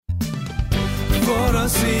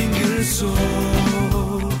single soul,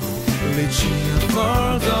 reaching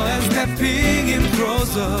further and stepping in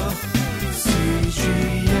closer.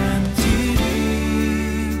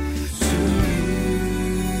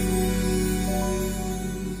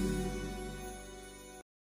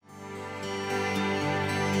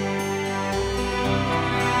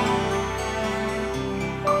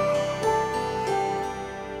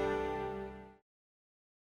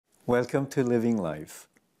 Welcome to Living Life.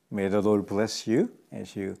 May the Lord bless you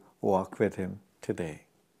as you walk with Him today.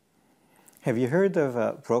 Have you heard of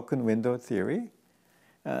a broken window theory?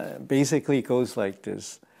 Basically, it goes like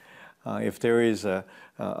this. If there is a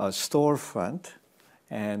storefront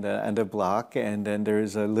and a block, and then there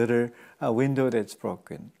is a window that's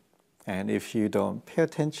broken, and if you don't pay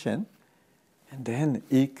attention, and then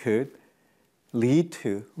it could lead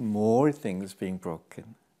to more things being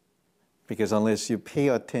broken. Because unless you pay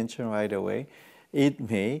attention right away, it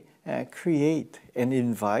may create and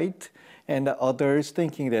invite and others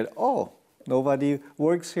thinking that, oh, nobody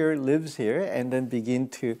works here, lives here, and then begin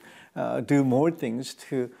to do more things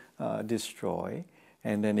to destroy.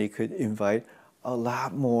 And then it could invite a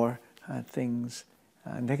lot more things,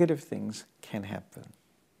 negative things can happen.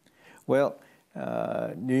 Well,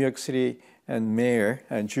 New York City Mayor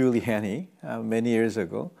Giuliani, many years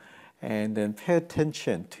ago, and then pay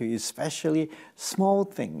attention to especially small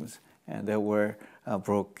things that were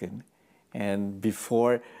broken. And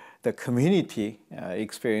before the community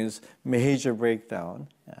experienced major breakdown,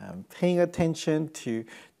 paying attention to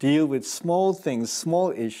deal with small things, small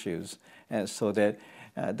issues, and so that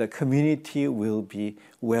the community will be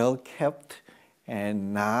well kept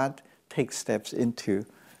and not take steps into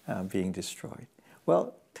being destroyed.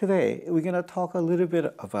 Well, today we're going to talk a little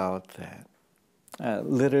bit about that.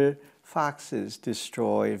 Little foxes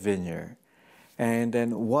destroy vineyard. And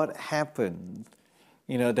then what happened,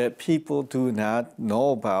 that people do not know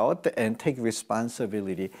about and take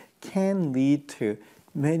responsibility can lead to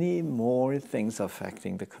many more things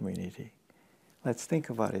affecting the community. Let's think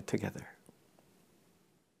about it together.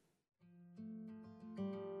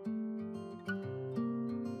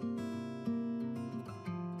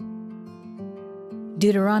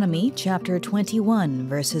 Deuteronomy chapter 21,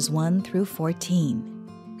 verses 1 through 14.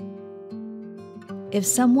 If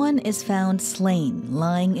someone is found slain,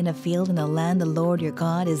 lying in a field in the land the Lord your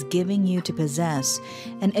God is giving you to possess,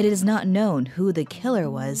 and it is not known who the killer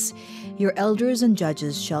was, your elders and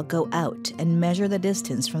judges shall go out and measure the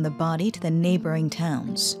distance from the body to the neighboring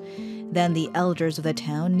towns. Then the elders of the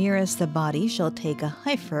town nearest the body shall take a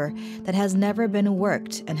heifer that has never been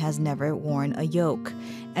worked and has never worn a yoke,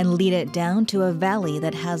 and lead it down to a valley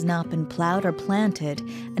that has not been plowed or planted,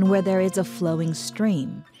 and where there is a flowing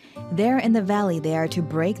stream. There in the valley they are to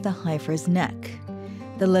break the heifer's neck.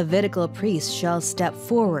 The Levitical priest shall step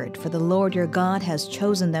forward, for the Lord your God has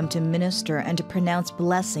chosen them to minister and to pronounce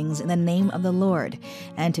blessings in the name of the Lord,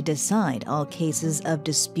 and to decide all cases of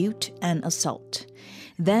dispute and assault.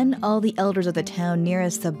 Then all the elders of the town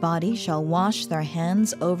nearest the body shall wash their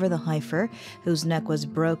hands over the heifer, whose neck was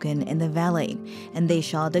broken in the valley, and they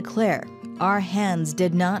shall declare, Our hands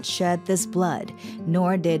did not shed this blood,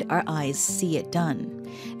 nor did our eyes see it done.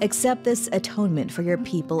 Accept this atonement for your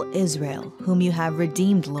people Israel, whom you have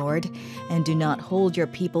redeemed, Lord, and do not hold your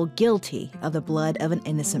people guilty of the blood of an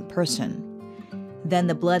innocent person. Then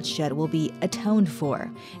the bloodshed will be atoned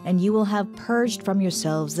for, and you will have purged from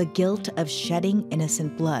yourselves the guilt of shedding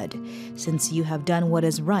innocent blood, since you have done what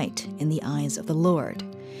is right in the eyes of the Lord.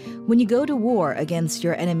 When you go to war against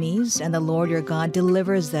your enemies, and the Lord your God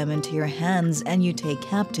delivers them into your hands, and you take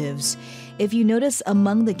captives, if you notice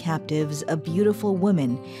among the captives a beautiful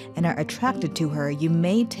woman, and are attracted to her, you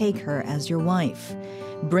may take her as your wife.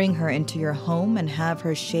 Bring her into your home and have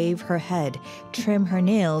her shave her head, trim her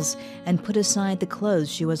nails, and put aside the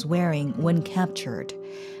clothes she was wearing when captured.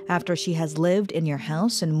 After she has lived in your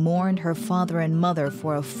house and mourned her father and mother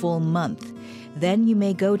for a full month, then you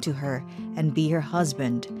may go to her and be her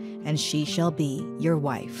husband, and she shall be your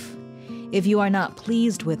wife. If you are not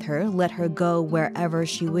pleased with her, let her go wherever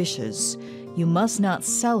she wishes. You must not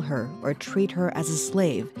sell her or treat her as a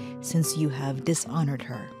slave, since you have dishonored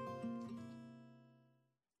her.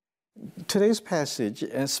 Today's passage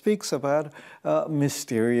speaks about a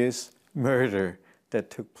mysterious murder that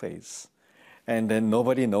took place. And then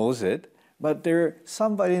nobody knows it, but there's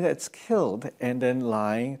somebody that's killed and then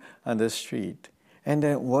lying on the street. And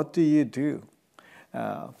then what do?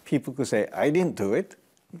 People could say, I didn't do it.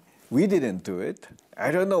 We didn't do it.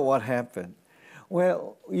 I don't know what happened.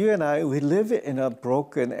 Well, you and I, we live in a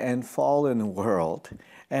broken and fallen world.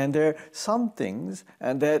 And there are some things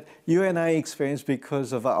that you and I experience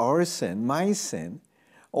because of our sin, my sin,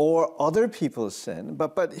 or other people's sin.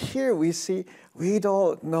 But here we see we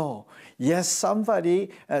don't know. Yes,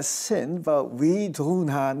 somebody sinned, but we do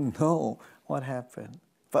not know what happened.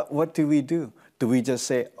 But what do? Do we just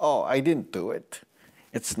say, oh, I didn't do it.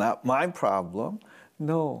 It's not my problem?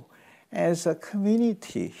 No. As a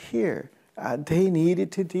community here, they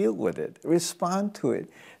needed to deal with it, respond to it,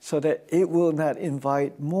 so that it will not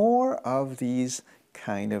invite more of these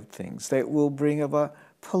kind of things that will bring about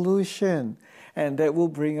pollution and that will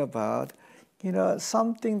bring about,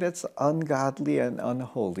 something that's ungodly and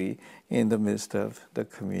unholy in the midst of the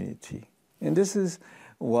community. And this is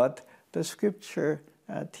what the scripture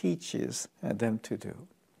teaches them to do.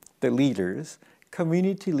 The leaders,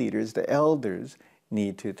 community leaders, the elders,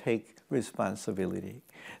 need to take responsibility.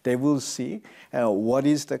 They will see what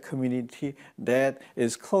is the community that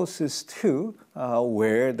is closest to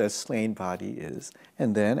where the slain body is.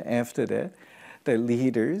 And then after that, the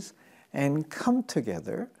leaders and come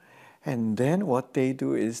together. And then what they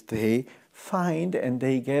do is they find and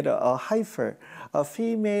they get a heifer, a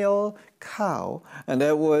female cow. And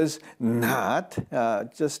that was not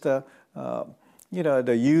just the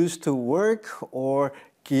used to work or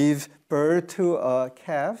give birth to a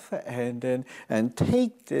calf, and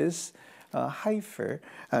take this heifer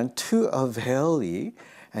to a valley,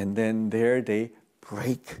 and then there they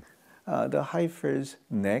break the heifer's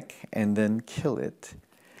neck and then kill it.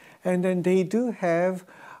 And then they do have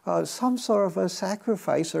some sort of a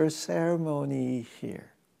sacrifice or ceremony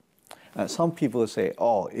here. Some people say,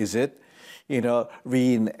 oh, is it,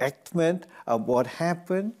 reenactment of what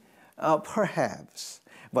happened? Perhaps.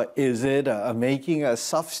 But is it making a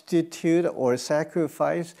substitute or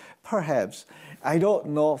sacrifice? Perhaps. I don't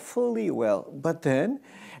know fully well. But then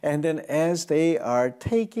as they are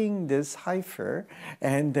taking this heifer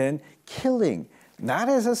and then killing, not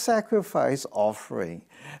as a sacrifice offering,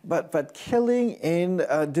 but killing in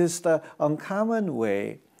this uncommon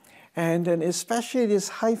way, and then especially this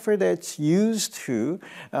heifer that's used to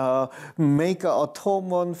make an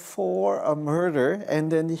atonement for a murder, and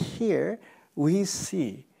then here we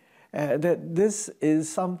see that this is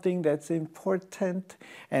something that's important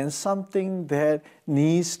and something that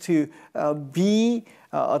needs to be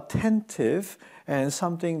attentive and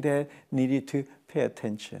something that needed to pay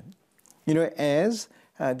attention. As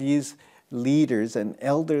these leaders and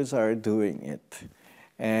elders are doing it,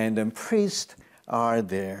 and priests are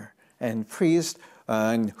there, and priests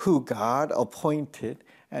who God appointed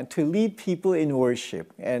and to lead people in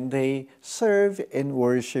worship, and they serve in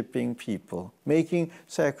worshiping people, making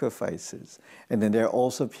sacrifices. And then there are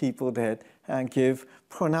also people that give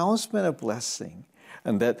pronouncement of blessing,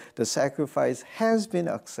 and that the sacrifice has been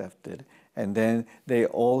accepted. And then they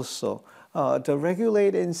also to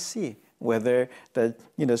regulate and see whether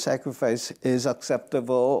the sacrifice is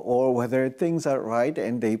acceptable or whether things are right,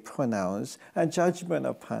 and they pronounce a judgment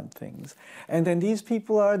upon things. And then these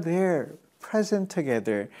people are there, present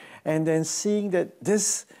together, and then seeing that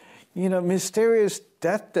this, mysterious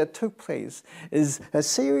death that took place is a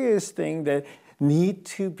serious thing that need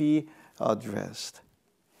to be addressed.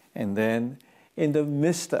 And then in the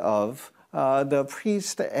midst of the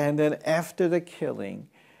priest, and then after the killing,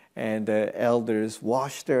 and the elders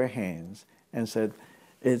washed their hands and said,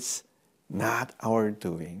 it's not our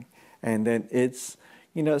doing. And then it's,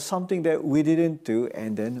 something that we didn't do,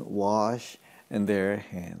 and then wash in their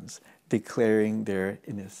hands, declaring their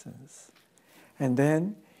innocence. And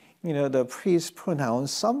then, the priest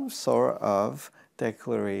pronounced some sort of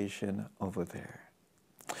declaration over there.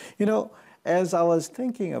 As I was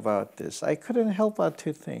thinking about this, I couldn't help but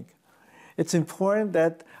to think, it's important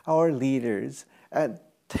that our leaders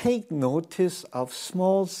take notice of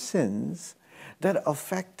small sins that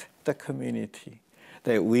affect the community,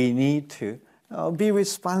 that we need to be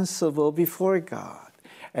responsible before God,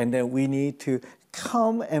 and then we need to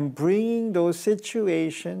come and bring those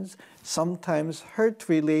situations, sometimes hurt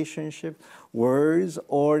relationship, words,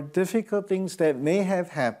 or difficult things that may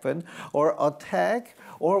have happened, or attack,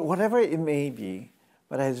 or whatever it may be.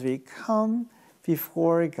 But as we come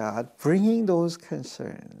before God, bringing those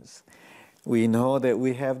concerns, we know that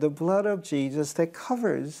we have the blood of Jesus that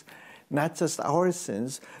covers not just our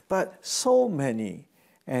sins, but so many.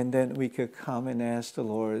 And then we could come and ask the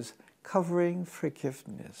Lord's covering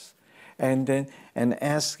forgiveness. And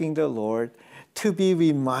asking the Lord to be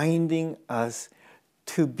reminding us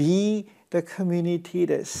to be the community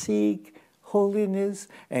that seek holiness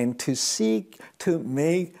and to seek to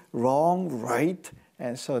make wrong right,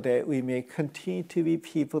 and so that we may continue to be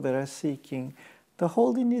people that are seeking the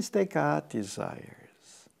holiness that God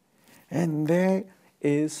desires. And there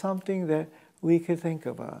is something that we could think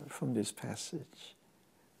about from this passage.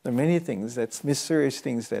 There are many things, that's mysterious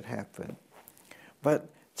things that happen. But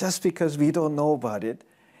just because we don't know about it,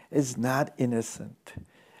 it's not innocent.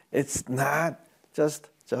 It's not just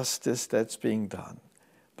justice that's being done.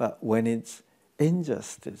 But when it's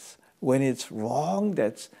injustice, when it's wrong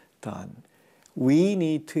that's done, we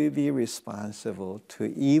need to be responsible to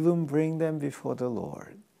even bring them before the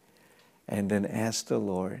Lord and then ask the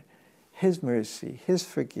Lord His mercy, His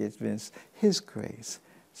forgiveness, His grace,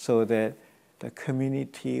 so that the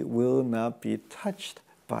community will not be touched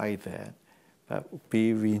by that, but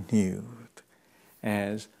be renewed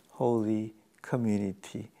as holy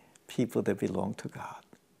community, people that belong to God.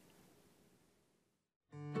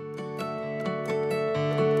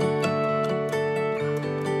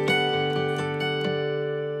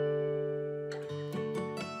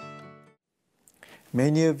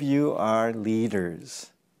 Many of you are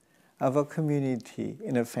leaders of a community,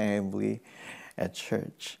 in a family, at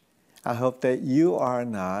church. I hope that you are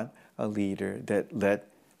not a leader that let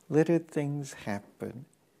little things happen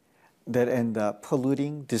that end up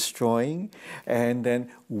polluting, destroying, and then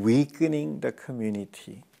weakening the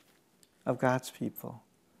community of God's people.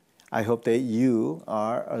 I hope that you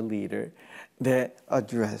are a leader that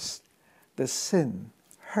address the sin,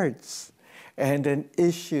 hurts, and then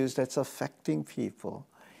issues that's affecting people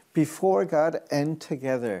before God and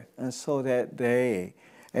together, and so that they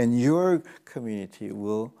and your community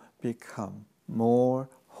will become more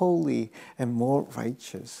holy and more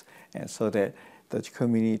righteous, and so that the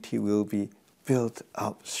community will be built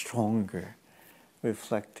up stronger,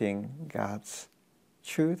 reflecting God's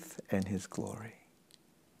truth and His glory.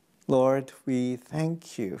 Lord, we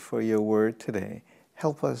thank you for your word today.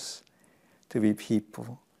 Help us to be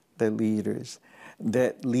people, the leaders,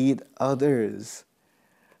 that lead others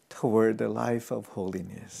toward the life of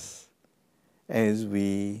holiness as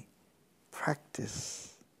we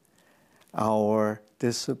practice our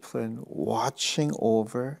discipline, watching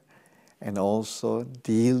over and also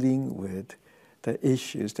dealing with the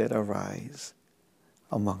issues that arise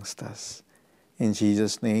amongst us. In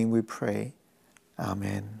Jesus' name we pray.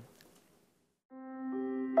 Amen.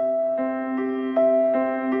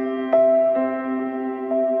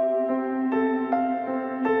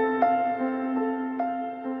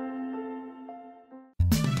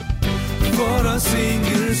 For a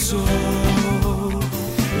single soul,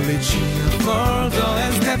 reaching further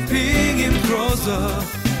and stepping in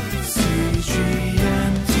closer.